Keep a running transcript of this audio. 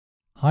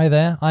Hi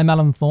there, I'm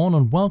Alan Thorn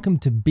and welcome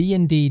to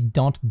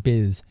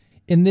BeIndie.biz.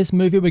 In this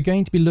movie we're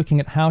going to be looking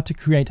at how to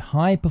create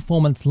high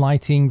performance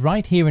lighting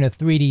right here in a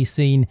 3D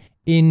scene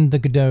in the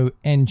Godot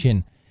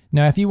engine.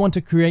 Now if you want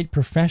to create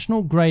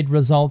professional grade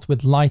results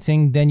with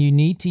lighting, then you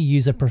need to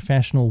use a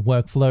professional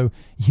workflow.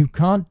 You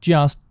can't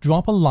just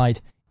drop a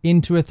light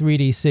into a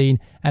 3D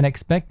scene and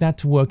expect that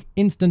to work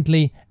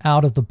instantly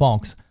out of the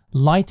box.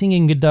 Lighting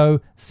in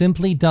Godot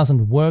simply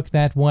doesn't work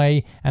that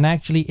way, and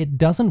actually it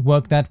doesn't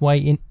work that way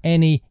in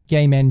any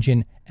game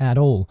engine at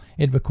all.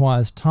 It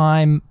requires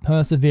time,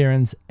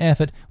 perseverance,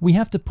 effort. We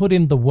have to put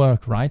in the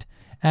work, right?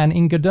 And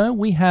in Godot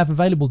we have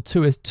available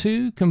to us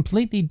two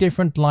completely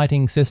different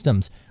lighting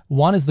systems.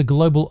 One is the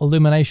global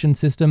illumination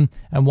system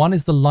and one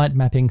is the light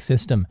mapping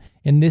system.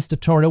 In this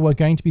tutorial we're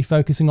going to be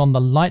focusing on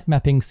the light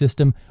mapping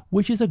system,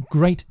 which is a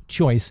great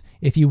choice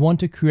if you want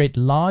to create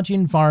large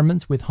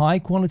environments with high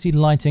quality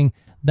lighting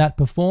that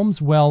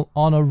performs well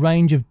on a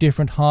range of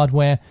different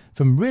hardware,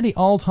 from really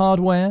old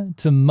hardware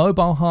to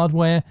mobile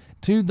hardware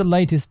to the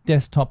latest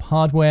desktop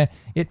hardware.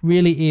 It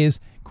really is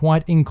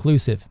quite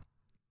inclusive.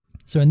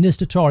 So in this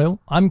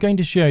tutorial, I'm going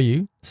to show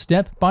you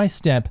step by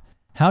step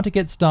how to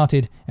get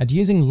started at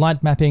using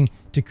light mapping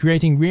to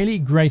creating really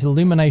great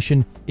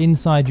illumination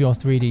inside your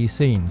 3D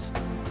scenes.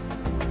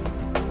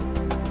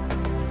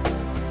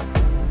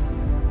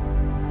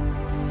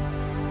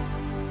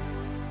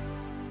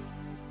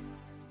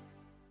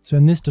 So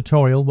in this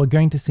tutorial, we're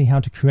going to see how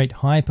to create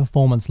high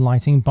performance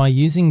lighting by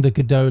using the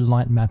Godot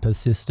Light Mapper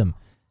system.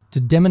 To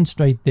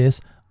demonstrate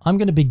this, I'm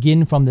going to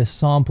begin from this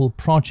sample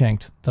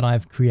project that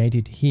I've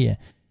created here.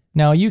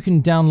 Now you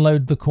can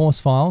download the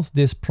course files,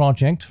 this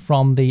project,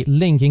 from the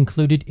link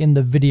included in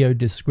the video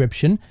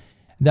description.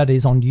 That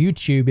is on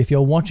YouTube. If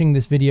you're watching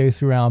this video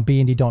through our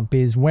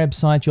BeIndie.biz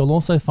website, you'll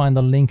also find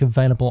the link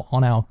available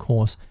on our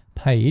course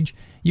page.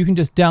 You can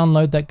just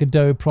download that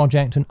Godot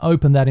project and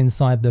open that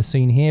inside the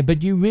scene here,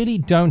 but you really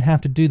don't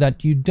have to do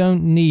that. You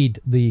don't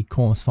need the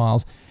course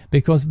files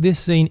because this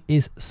scene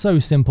is so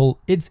simple.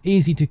 It's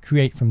easy to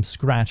create from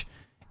scratch.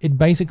 It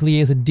basically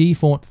is a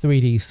default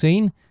 3D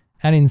scene,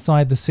 and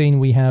inside the scene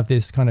we have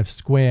this kind of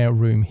square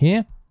room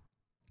here.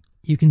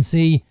 You can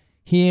see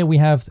here we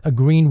have a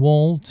green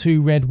wall,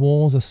 two red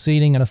walls, a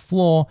ceiling and a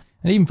floor,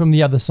 and even from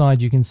the other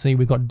side you can see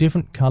we've got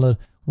different colored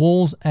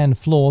walls and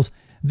floors.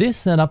 This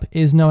setup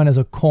is known as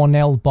a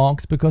Cornell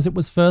box because it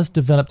was first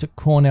developed at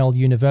Cornell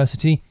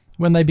University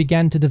when they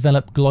began to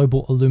develop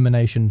global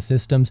illumination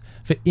systems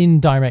for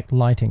indirect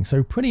lighting.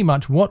 So pretty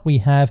much what we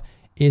have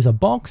is a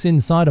box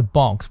inside a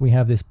box. We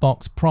have this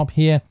box prop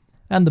here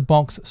and the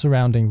box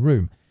surrounding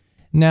room.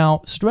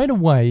 Now straight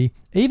away,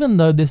 even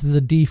though this is a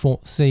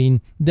default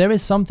scene, there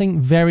is something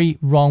very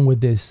wrong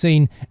with this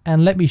scene,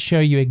 and let me show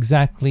you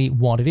exactly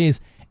what it is.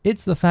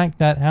 It's the fact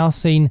that our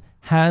scene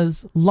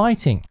has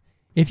lighting.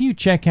 If you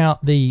check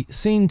out the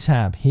scene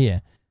tab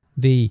here,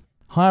 the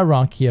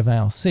hierarchy of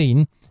our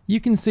scene, you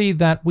can see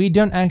that we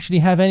don't actually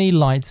have any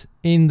lights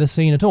in the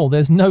scene at all.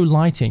 There's no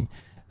lighting.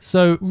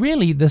 So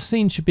really the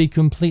scene should be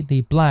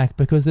completely black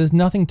because there's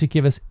nothing to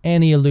give us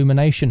any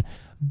illumination,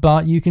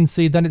 but you can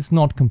see that it's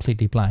not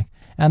completely black.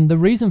 And the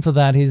reason for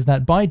that is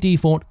that by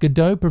default,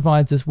 Godot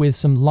provides us with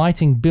some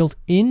lighting built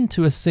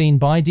into a scene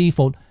by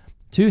default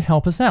to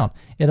help us out.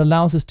 It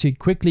allows us to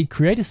quickly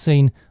create a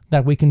scene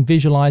that we can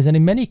visualize, and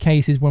in many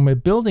cases when we're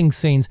building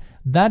scenes,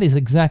 that is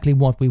exactly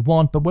what we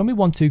want. But when we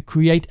want to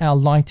create our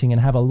lighting and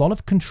have a lot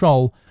of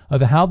control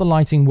over how the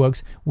lighting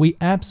works, we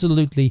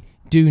absolutely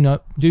do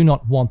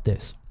not want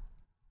this.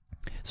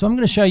 So I'm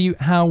going to show you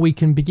how we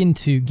can begin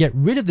to get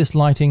rid of this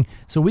lighting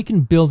so we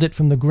can build it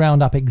from the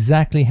ground up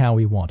exactly how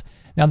we want.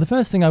 Now the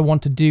first thing I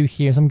want to do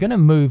here is I'm going to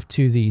move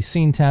to the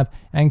scene tab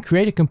and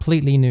create a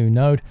completely new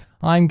node.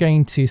 I'm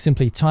going to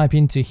simply type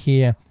into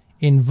here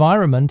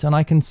environment, and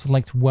I can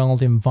select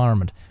world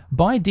environment.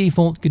 By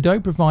default, Godot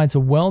provides a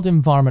world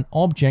environment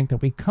object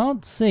that we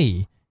can't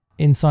see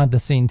inside the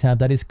scene tab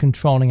that is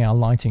controlling our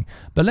lighting.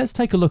 But let's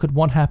take a look at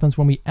what happens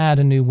when we add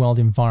a new world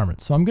environment.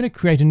 So I'm going to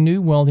create a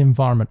new world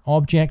environment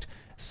object,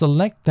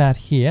 select that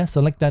here,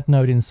 select that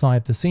node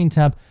inside the scene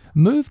tab,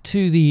 move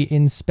to the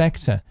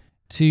inspector,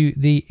 to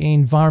the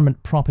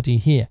environment property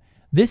here.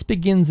 This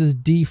begins as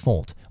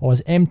default or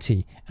as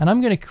empty, and I'm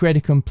going to create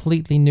a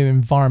completely new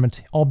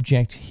environment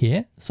object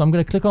here. So I'm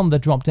going to click on the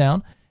drop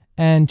down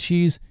and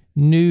choose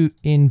new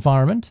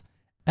environment,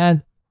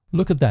 and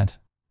look at that.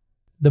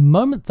 The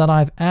moment that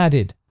I've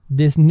added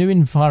this new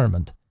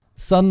environment,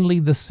 suddenly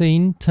the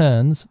scene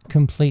turns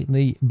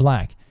completely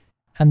black.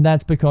 And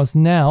that's because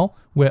now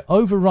we're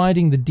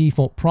overriding the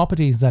default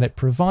properties that it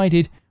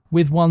provided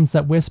with ones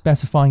that we're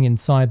specifying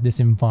inside this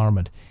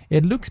environment.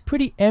 It looks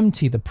pretty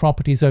empty, the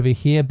properties over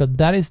here, but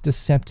that is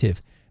deceptive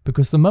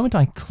because the moment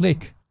I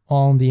click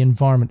on the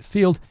environment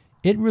field,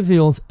 it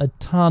reveals a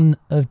ton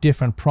of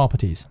different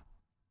properties.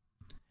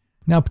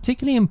 Now,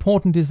 particularly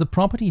important is the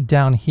property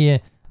down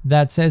here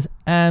that says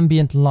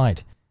ambient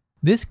light.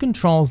 This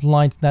controls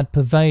light that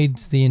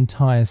pervades the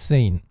entire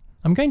scene.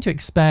 I'm going to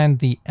expand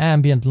the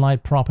ambient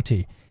light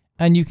property,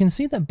 and you can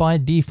see that by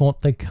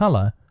default the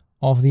color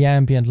of the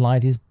ambient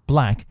light is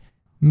black.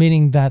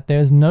 meaning that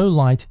there's no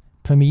light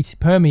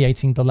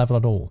permeating the level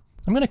at all.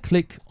 I'm going to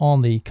click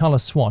on the color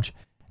swatch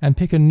and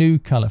pick a new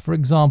color. For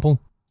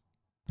example,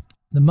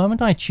 the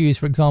moment I choose,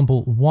 for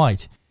example,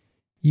 white,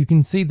 you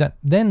can see that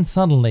then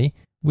suddenly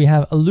we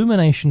have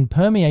illumination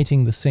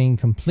permeating the scene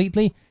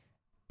completely,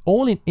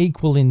 all in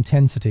equal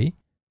intensity,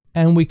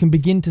 and we can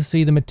begin to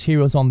see the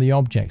materials on the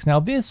objects. Now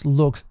this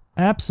looks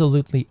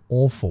absolutely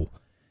awful,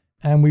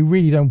 and we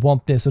really don't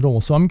want this at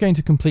all. So I'm going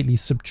to completely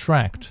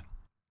subtract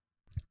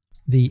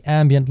the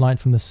ambient light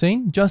from the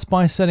scene just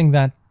by setting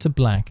that to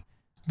black.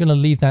 I'm going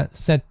to leave that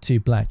set to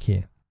black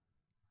here.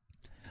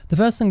 The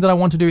first thing that I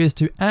want to do is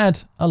to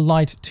add a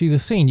light to the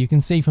scene. You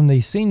can see from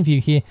the scene view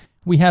here,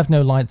 we have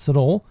no lights at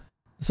all.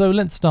 So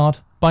let's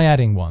start by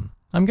adding one.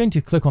 I'm going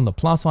to click on the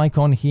plus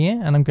icon here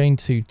and I'm going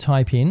to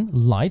type in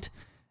light,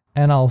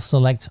 and I'll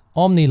select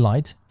Omni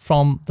Light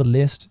from the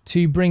list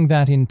to bring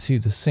that into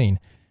the scene.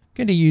 I'm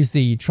going to use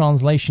the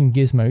translation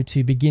gizmo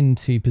to begin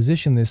to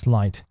position this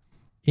light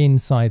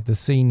inside the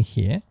scene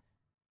here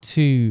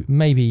to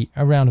maybe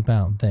around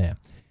about there.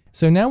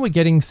 So now we're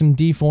getting some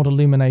default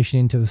illumination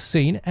into the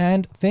scene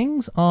and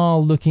things are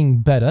looking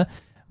better,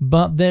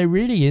 but there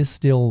really is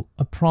still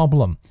a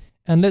problem.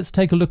 And let's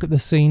take a look at the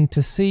scene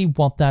to see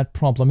what that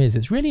problem is.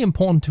 It's really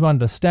important to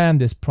understand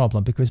this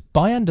problem because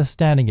by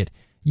understanding it,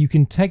 you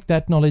can take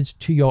that knowledge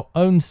to your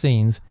own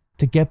scenes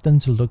to get them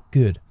to look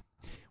good.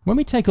 When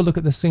we take a look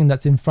at the scene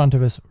that's in front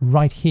of us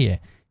right here,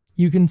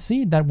 you can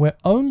see that we're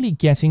only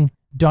getting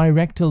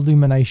direct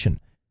illumination.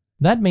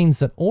 That means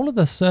that all of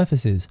the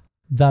surfaces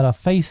that are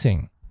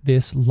facing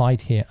this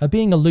light here are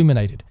being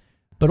illuminated,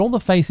 but all the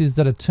faces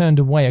that are turned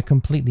away are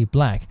completely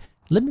black.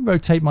 Let me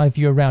rotate my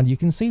view around. You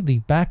can see the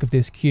back of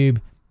this cube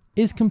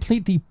is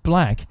completely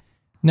black.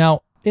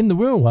 Now, in the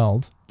real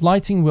world,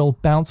 lighting will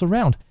bounce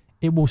around.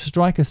 It will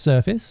strike a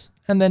surface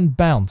and then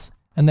bounce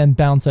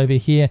over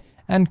here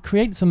and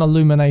create some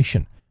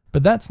illumination.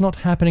 But that's not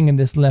happening in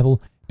this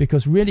level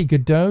because really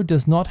Godot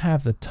does not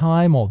have the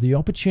time or the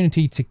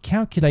opportunity to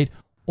calculate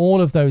all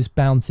of those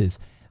bounces.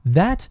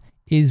 That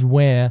is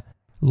where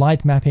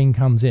light mapping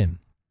comes in.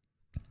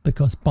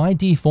 Because by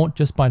default,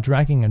 just by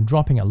dragging and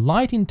dropping a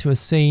light into a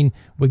scene,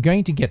 we're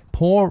going to get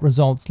poor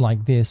results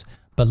like this,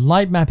 but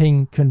light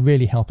mapping can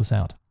really help us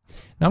out.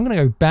 Now I'm going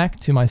to go back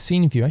to my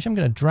scene view. Actually, I'm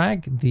going to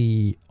drag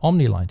the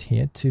Omni Light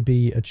here to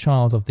be a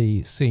child of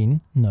the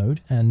scene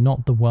node and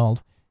not the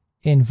world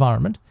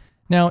environment.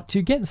 Now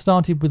to get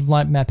started with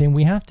light mapping,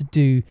 we have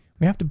to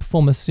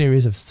perform a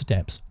series of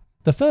steps.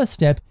 The first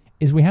step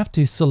is we have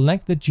to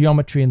select the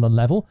geometry in the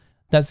level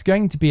that's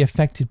going to be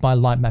affected by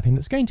light mapping,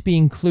 that's going to be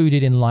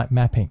included in light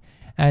mapping.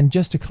 And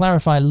just to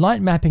clarify,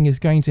 light mapping is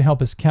going to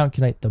help us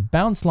calculate the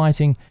bounce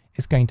lighting.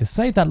 It's going to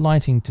save that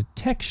lighting to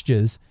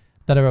textures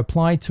that are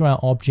applied to our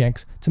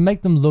objects to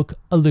make them look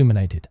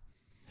illuminated.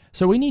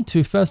 So we need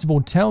to first of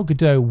all tell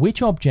Godot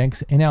which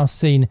objects in our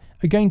scene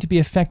are going to be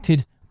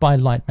affected by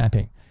light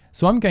mapping.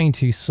 So I'm going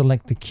to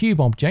select the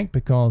cube object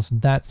because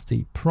that's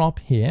the prop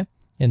here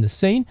in the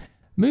scene.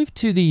 Move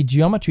to the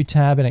geometry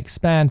tab and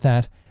expand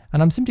that.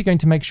 And I'm simply going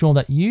to make sure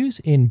that use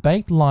in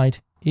baked light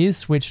is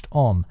switched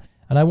on.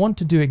 And I want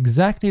to do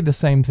exactly the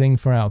same thing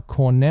for our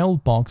Cornell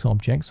box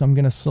object. So I'm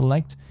going to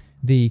select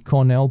the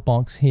Cornell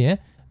box here,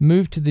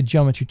 move to the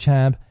geometry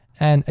tab,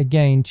 and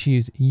again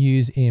choose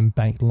use in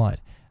baked light.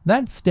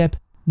 That's step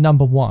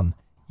number one.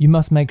 You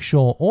must make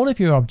sure all of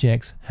your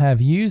objects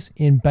have use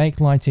in baked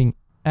lighting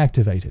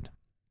activated.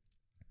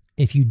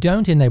 If you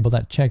don't enable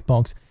that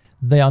checkbox,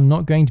 they are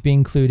not going to be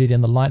included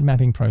in the light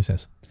mapping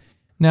process.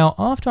 Now,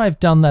 after I've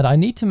done that, I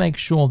need to make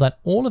sure that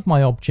all of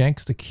my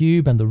objects, the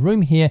cube and the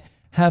room here,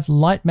 have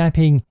light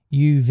mapping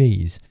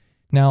UVs.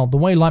 Now, the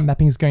way light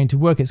mapping is going to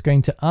work, it's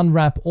going to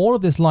unwrap all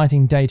of this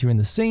lighting data in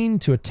the scene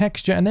to a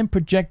texture and then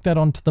project that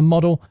onto the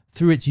model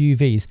through its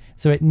UVs.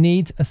 So it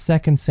needs a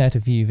second set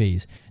of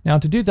UVs. Now,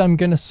 to do that, I'm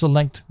going to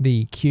select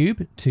the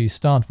cube to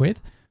start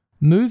with,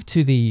 move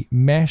to the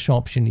mesh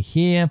option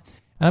here,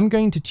 and I'm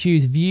going to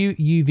choose View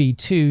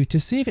UV2 to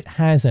see if it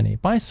has any.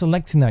 By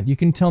selecting that, you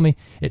can tell me,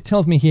 it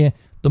tells me here,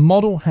 the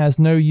model has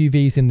no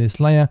UVs in this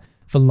layer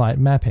for light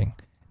mapping.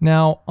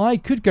 Now, I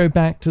could go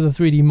back to the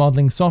 3D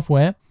modeling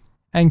software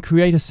and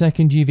create a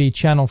second UV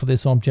channel for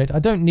this object. I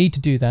don't need to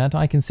do that.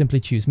 I can simply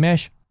choose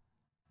Mesh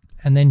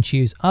and then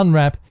choose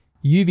Unwrap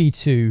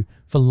UV2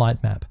 for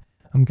light map.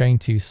 I'm going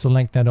to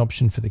select that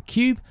option for the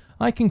cube.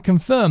 I can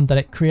confirm that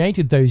it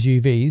created those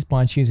UVs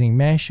by choosing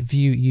Mesh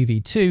View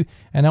UV2,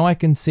 and now I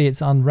can see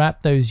it's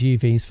unwrapped those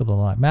UVs for the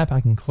light map.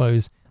 I can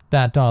close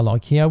that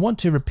dialog here. I want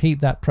to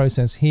repeat that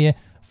process here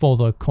for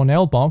the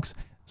Cornell box,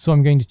 so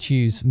I'm going to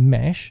choose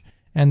Mesh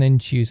and then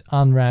choose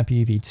Unwrap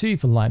UV2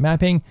 for light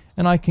mapping,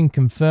 and I can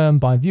confirm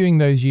by viewing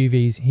those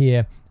UVs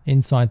here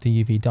inside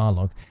the UV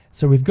dialog.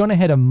 So we've gone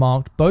ahead and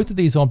marked both of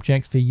these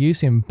objects for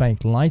use in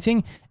baked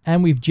lighting,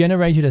 and we've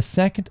generated a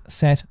second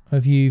set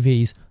of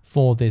UVs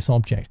for this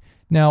object.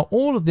 Now,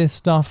 all of this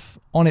stuff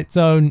on its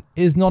own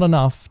is not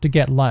enough to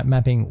get light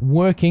mapping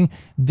working.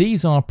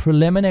 These are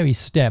preliminary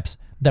steps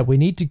that we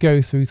need to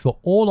go through for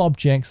all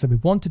objects that we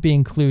want to be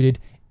included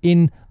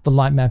in the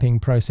light mapping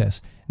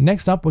process.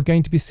 Next up, we're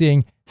going to be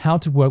seeing how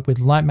to work with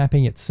light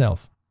mapping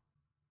itself.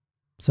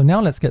 So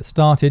now let's get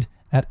started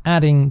at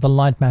adding the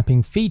light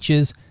mapping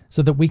features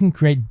so that we can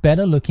create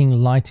better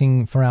looking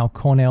lighting for our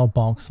Cornell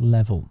box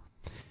level.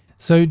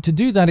 So to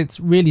do that, it's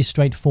really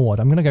straightforward.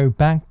 I'm going to go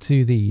back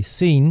to the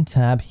Scene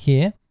tab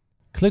here,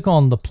 click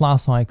on the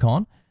plus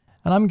icon,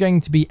 and I'm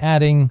going to be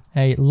adding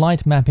a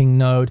light mapping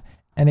node,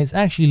 and it's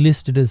actually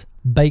listed as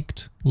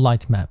Baked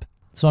Light Map.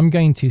 So I'm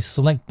going to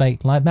select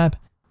Baked Light Map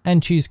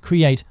and choose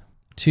Create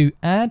to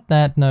add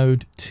that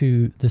node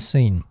to the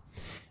scene.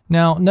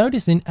 Now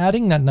notice in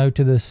adding that node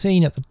to the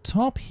scene at the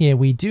top here,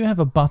 we do have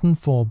a button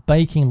for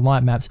baking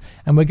light maps,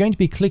 and we're going to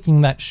be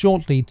clicking that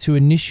shortly to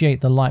initiate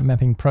the light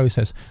mapping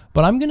process.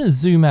 But I'm going to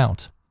zoom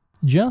out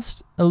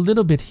just a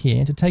little bit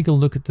here to take a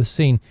look at the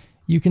scene.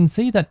 You can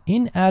see that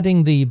in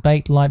adding the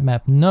baked light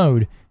map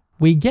node,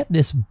 we get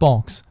this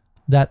box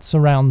that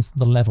surrounds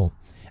the level.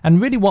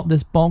 And really what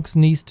this box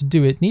needs to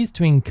do, it needs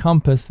to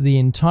encompass the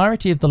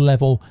entirety of the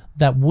level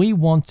that we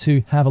want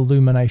to have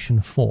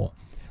illumination for.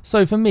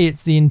 So for me,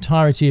 it's the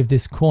entirety of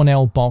this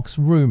Cornell box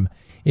room.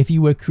 If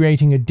you were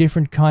creating a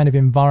different kind of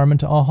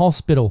environment, a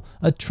hospital,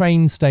 a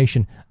train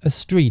station, a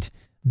street,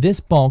 this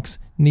box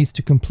needs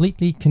to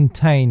completely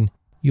contain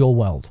your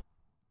world.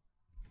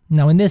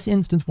 Now in this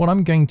instance, what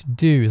I'm going to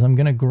do is I'm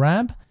going to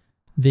grab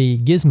the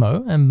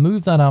gizmo and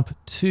move that up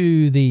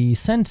to the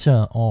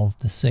center of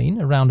the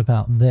scene, around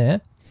about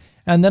there.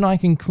 And then I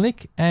can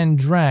click and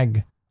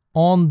drag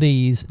on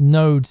these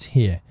nodes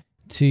here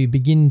to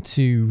begin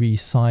to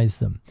resize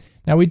them.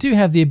 Now we do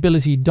have the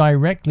ability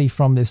directly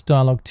from this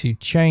dialog to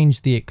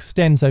change the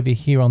extents over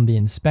here on the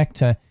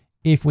inspector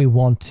if we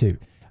want to.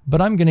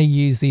 But I'm going to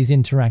use these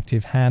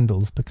interactive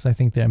handles because I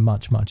think they're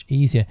much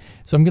easier.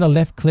 So I'm going to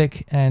left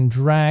click and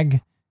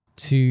drag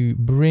to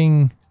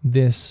bring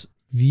this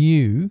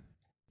view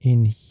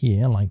in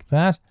here like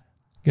that.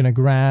 I'm going to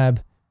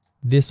grab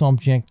this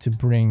object to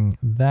bring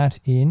that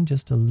in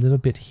just a little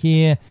bit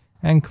here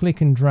and click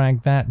and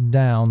drag that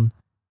down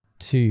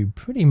to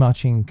pretty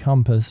much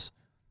encompass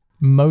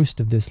most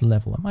of this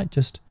level. I might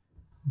just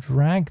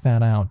drag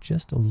that out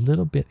just a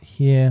little bit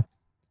here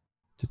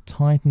to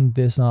tighten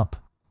this up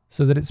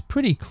so that it's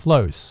pretty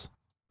close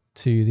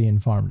to the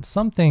environment.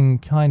 Something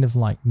kind of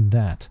like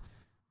that.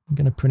 I'm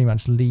going to pretty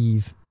much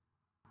leave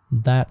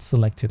that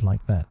selected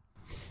like that.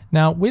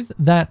 Now with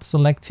that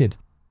selected,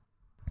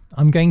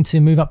 I'm going to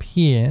move up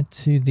here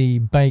to the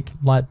Bake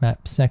Light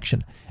Map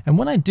section. And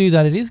when I do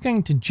that, it is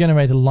going to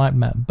generate a light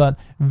map, but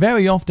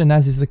very often,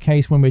 as is the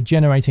case when we're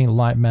generating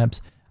light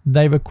maps,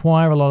 they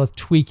require a lot of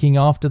tweaking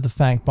after the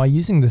fact by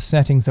using the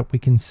settings that we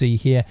can see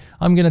here.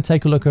 I'm going to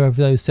take a look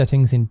over those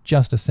settings in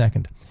just a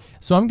second.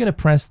 So I'm going to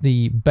press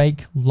the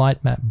Bake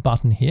Light Map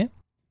button here.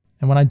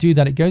 And when I do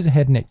that, it goes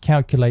ahead and it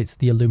calculates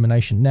the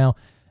illumination. Now,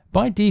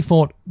 by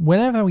default,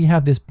 whenever we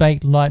have this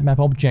Baked Light Map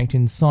object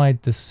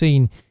inside the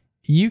scene,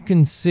 you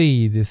can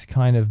see this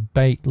kind of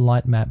Baked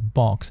Light Map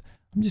box.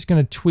 I'm just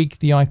going to tweak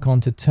the icon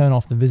to turn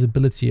off the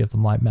visibility of the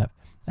light map.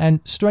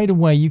 And straight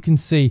away, you can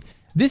see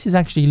this is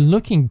actually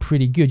looking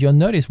pretty good. You'll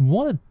notice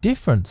what a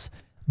difference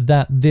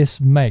that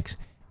this makes.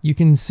 You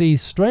can see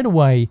straight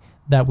away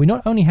that we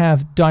not only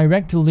have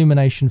direct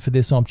illumination for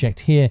this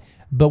object here,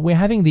 but we're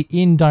having the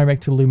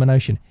indirect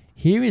illumination.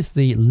 Here is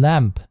the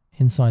lamp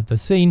inside the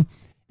scene.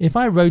 If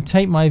I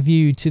rotate my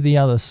view to the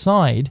other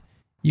side,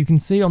 you can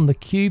see on the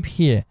cube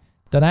here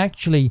that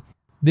actually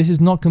this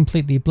is not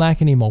completely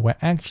black anymore. We're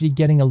actually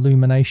getting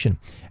illumination.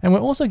 And we're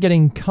also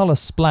getting color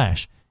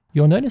splash.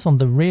 You'll notice on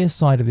the rear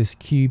side of this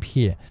cube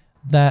here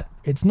that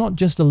it's not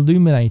just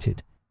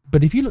illuminated,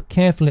 but if you look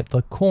carefully at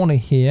the corner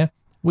here,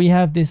 we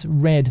have this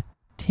red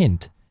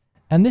tint.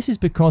 And this is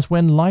because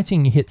when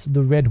lighting hits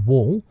the red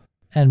wall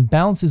and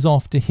bounces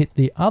off to hit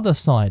the other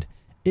side,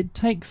 it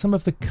takes some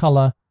of the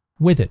color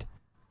with it.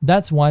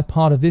 That's why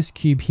part of this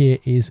cube here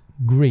is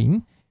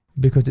green,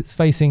 because it's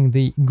facing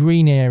the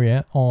green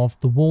area of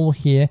the wall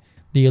here.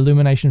 The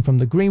illumination from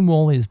the green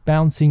wall is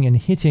bouncing and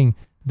hitting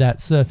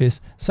that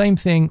surface. Same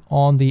thing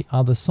on the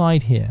other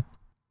side here.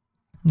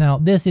 Now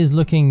this is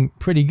looking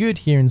pretty good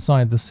here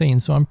inside the scene,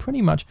 so I'm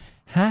pretty much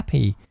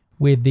happy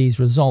with these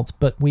results,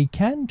 but we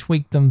can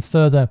tweak them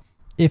further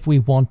if we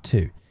want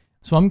to.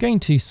 So I'm going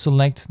to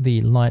select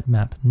the light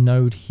map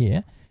node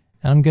here,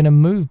 and I'm going to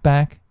move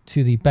back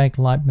to the Bake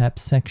Light Map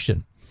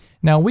section.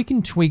 Now we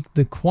can tweak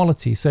the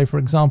quality. So for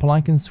example,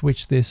 I can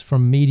switch this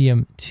from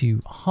medium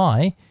to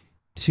high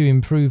to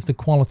improve the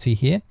quality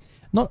here.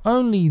 Not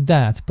only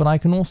that, but I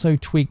can also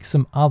tweak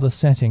some other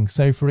settings.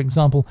 So for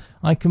example,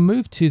 I can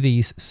move to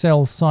these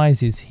cell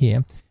sizes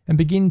here and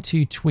begin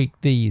to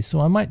tweak these. So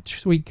I might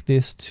tweak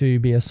this to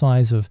be a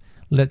size of,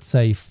 let's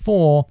say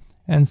 4,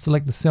 and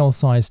select the cell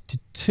size to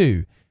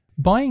 2.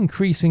 By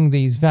increasing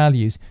these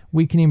values,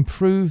 we can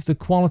improve the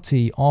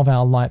quality of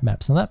our light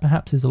maps. Now that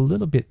perhaps is a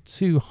little bit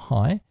too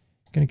high.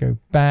 I'm going to go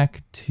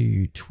back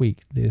to tweak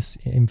this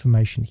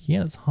information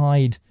here. Let's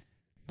hide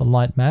the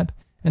light map.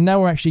 And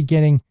now we're actually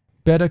getting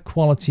better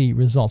quality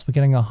results. We're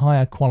getting a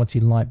higher quality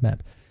light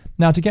map.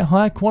 Now, to get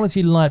higher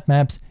quality light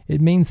maps,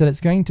 it means that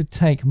it's going to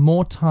take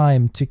more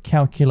time to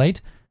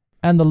calculate,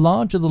 and the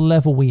larger the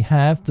level we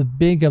have, the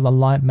bigger the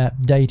light map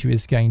data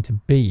is going to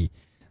be.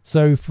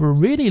 So for a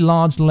really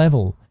large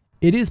level,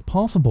 it is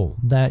possible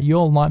that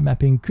your light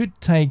mapping could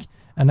take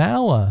an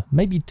hour,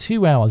 maybe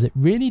 2 hours. It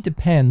really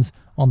depends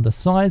on the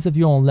size of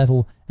your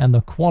level and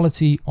the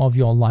quality of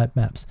your light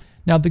maps.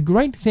 Now, the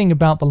great thing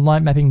about the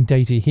light mapping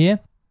data here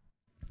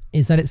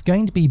is that it's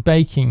going to be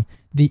baking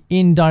the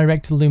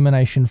indirect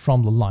illumination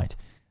from the light.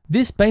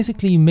 This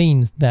basically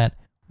means that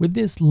with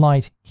this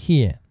light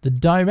here, the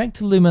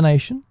direct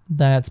illumination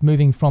that's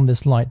moving from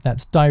this light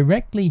that's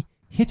directly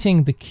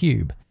hitting the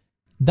cube,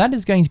 that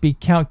is going to be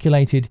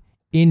calculated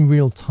in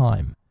real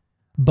time.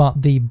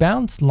 But the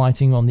bounce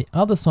lighting on the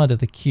other side of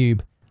the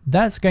cube,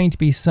 that's going to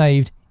be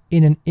saved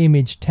in an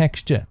image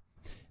texture.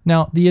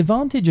 Now, the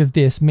advantage of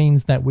this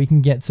means that we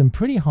can get some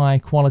pretty high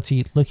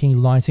quality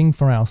looking lighting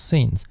for our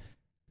scenes.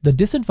 The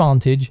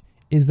disadvantage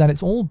is that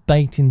it's all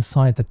baked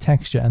inside the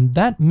texture, and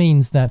that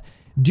means that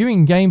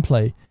during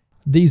gameplay,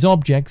 these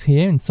objects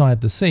here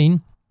inside the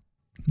scene,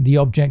 the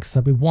objects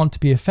that we want to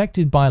be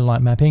affected by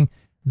light mapping,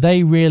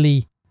 they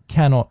really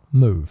cannot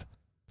move.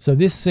 So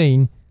this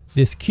scene,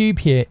 this cube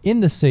here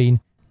in the scene,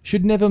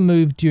 should never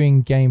move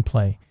during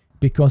gameplay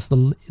because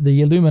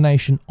the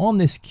illumination on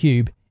this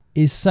cube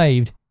is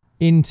saved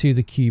into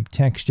the cube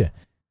texture.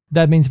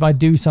 That means if I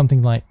do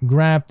something like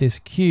grab this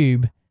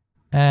cube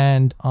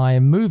and I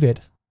move it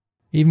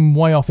even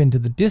way off into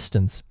the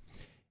distance,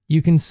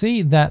 you can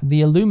see that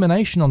the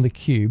illumination on the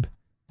cube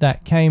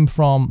that came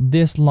from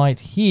this light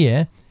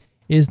here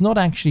is not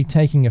actually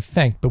taking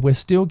effect, but we're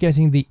still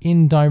getting the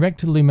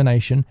indirect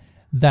illumination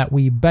that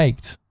we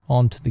baked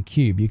onto the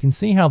cube. You can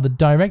see how the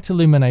direct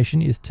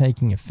illumination is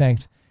taking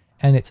effect,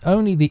 and it's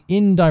only the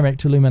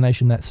indirect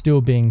illumination that's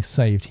still being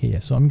saved here.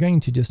 So I'm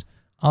going to just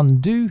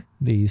undo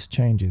these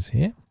changes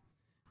here,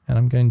 and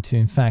I'm going to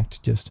in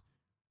fact just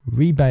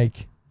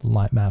rebake the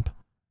light map,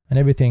 and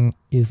everything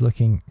is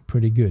looking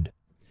pretty good.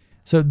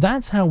 So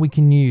that's how we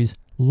can use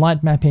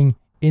light mapping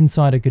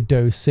inside a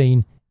Godot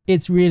scene.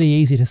 It's really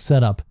easy to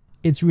set up.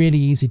 It's really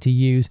easy to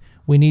use.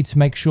 We need to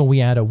make sure we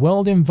add a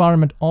world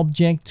environment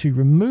object to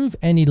remove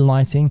any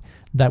lighting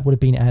that would have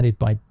been added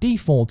by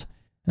default,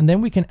 and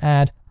then we can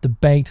add the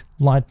baked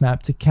light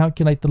map to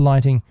calculate the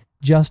lighting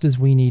just as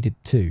we need it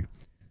to.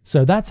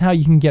 So that's how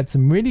you can get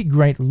some really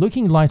great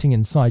looking lighting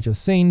inside your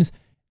scenes.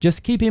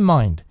 Just keep in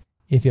mind,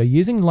 if you're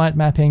using light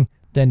mapping,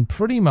 then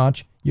pretty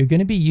much you're going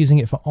to be using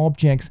it for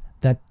objects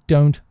that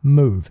don't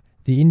move.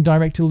 The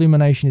indirect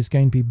illumination is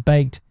going to be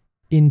baked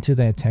into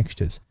their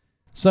textures.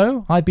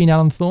 So, I've been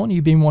Alan Thorn,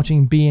 you've been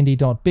watching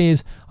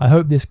BeIndie.biz. I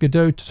hope this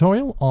Godot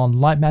tutorial on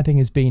light mapping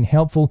has been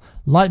helpful.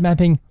 Light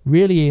mapping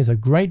really is a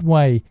great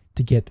way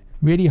to get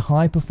really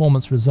high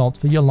performance results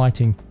for your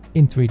lighting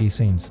in 3D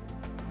scenes.